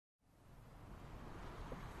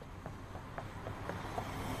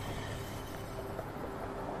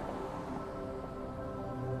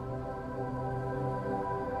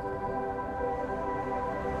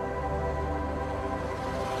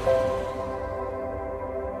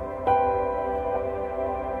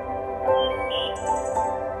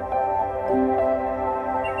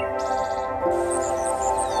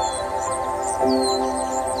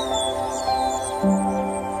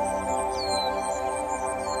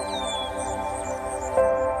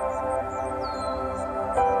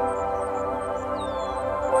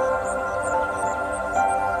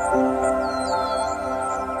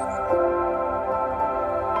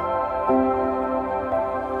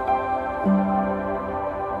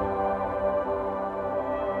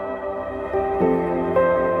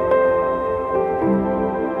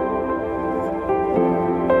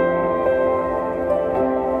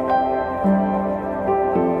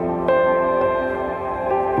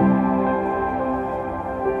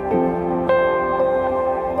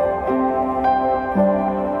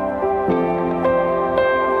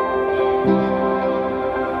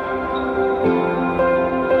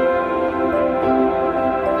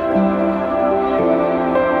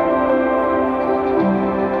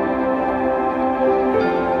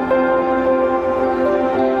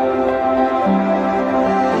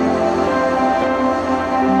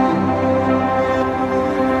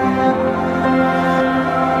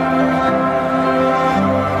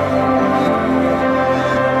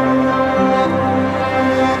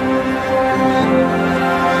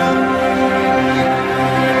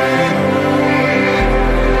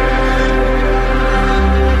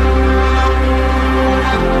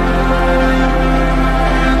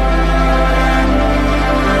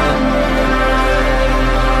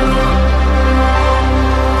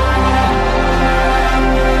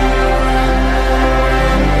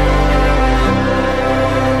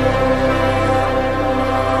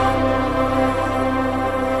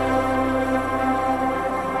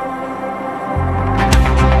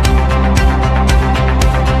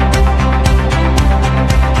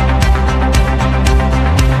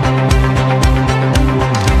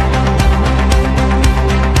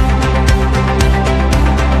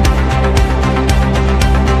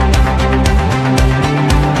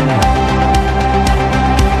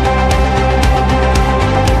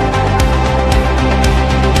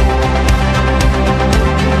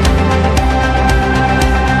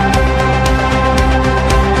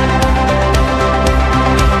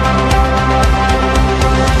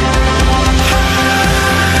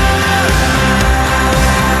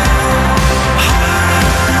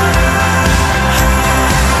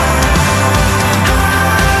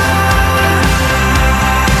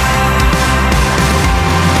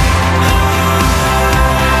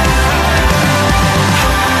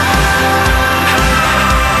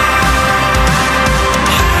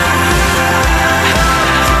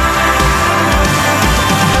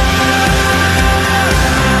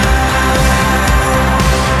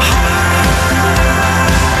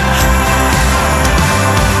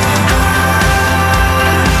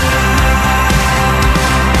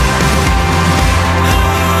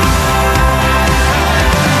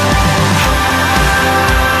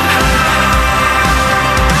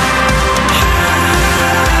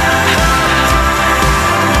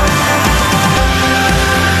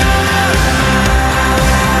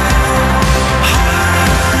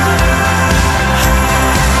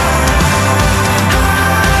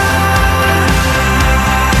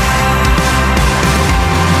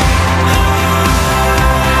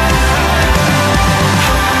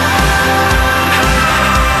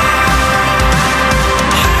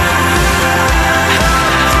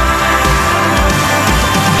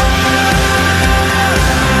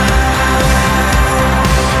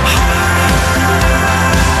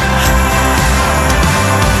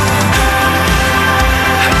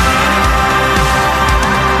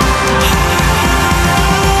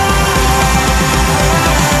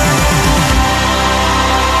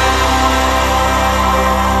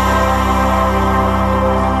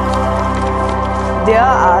Dear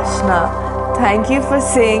Aashna, thank you for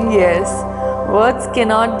saying yes. Words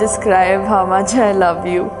cannot describe how much I love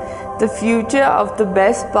you. The future of the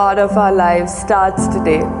best part of our lives starts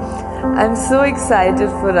today. I'm so excited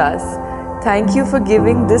for us. Thank you for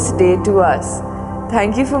giving this day to us.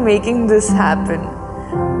 Thank you for making this happen.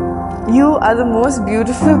 You are the most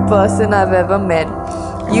beautiful person I've ever met.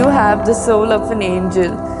 You have the soul of an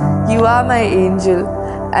angel. You are my angel,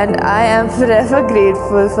 and I am forever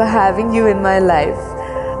grateful for having you in my life.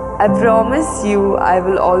 I promise you I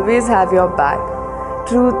will always have your back.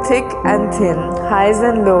 Through thick and thin, highs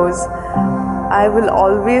and lows, I will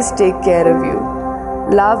always take care of you.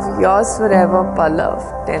 Love, yours forever, Pallav.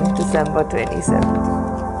 10th December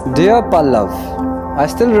 2017. Dear Pallav, I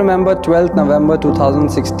still remember 12th November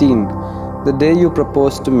 2016, the day you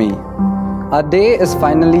proposed to me. Our day is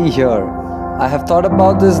finally here. I have thought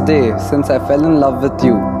about this day since I fell in love with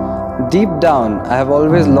you. Deep down, I have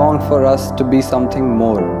always longed for us to be something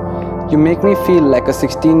more. You make me feel like a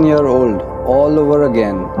 16-year-old all over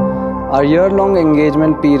again. Our year-long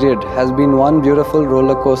engagement period has been one beautiful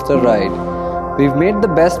roller coaster ride. We've made the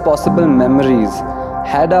best possible memories,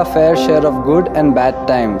 had our fair share of good and bad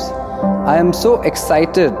times. I am so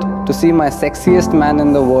excited to see my sexiest man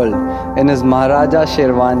in the world in his Maharaja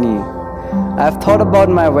Sherwani. I have thought about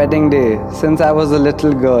my wedding day since I was a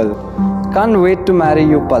little girl. Can't wait to marry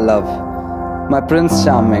you, Pallav, my Prince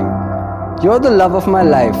Charming. You're the love of my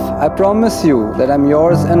life. I promise you that I'm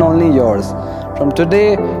yours and only yours. From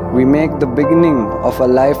today, we make the beginning of a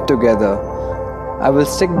life together. I will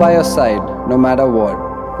stick by your side no matter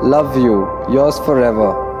what. Love you. Yours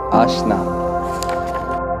forever, Aashna.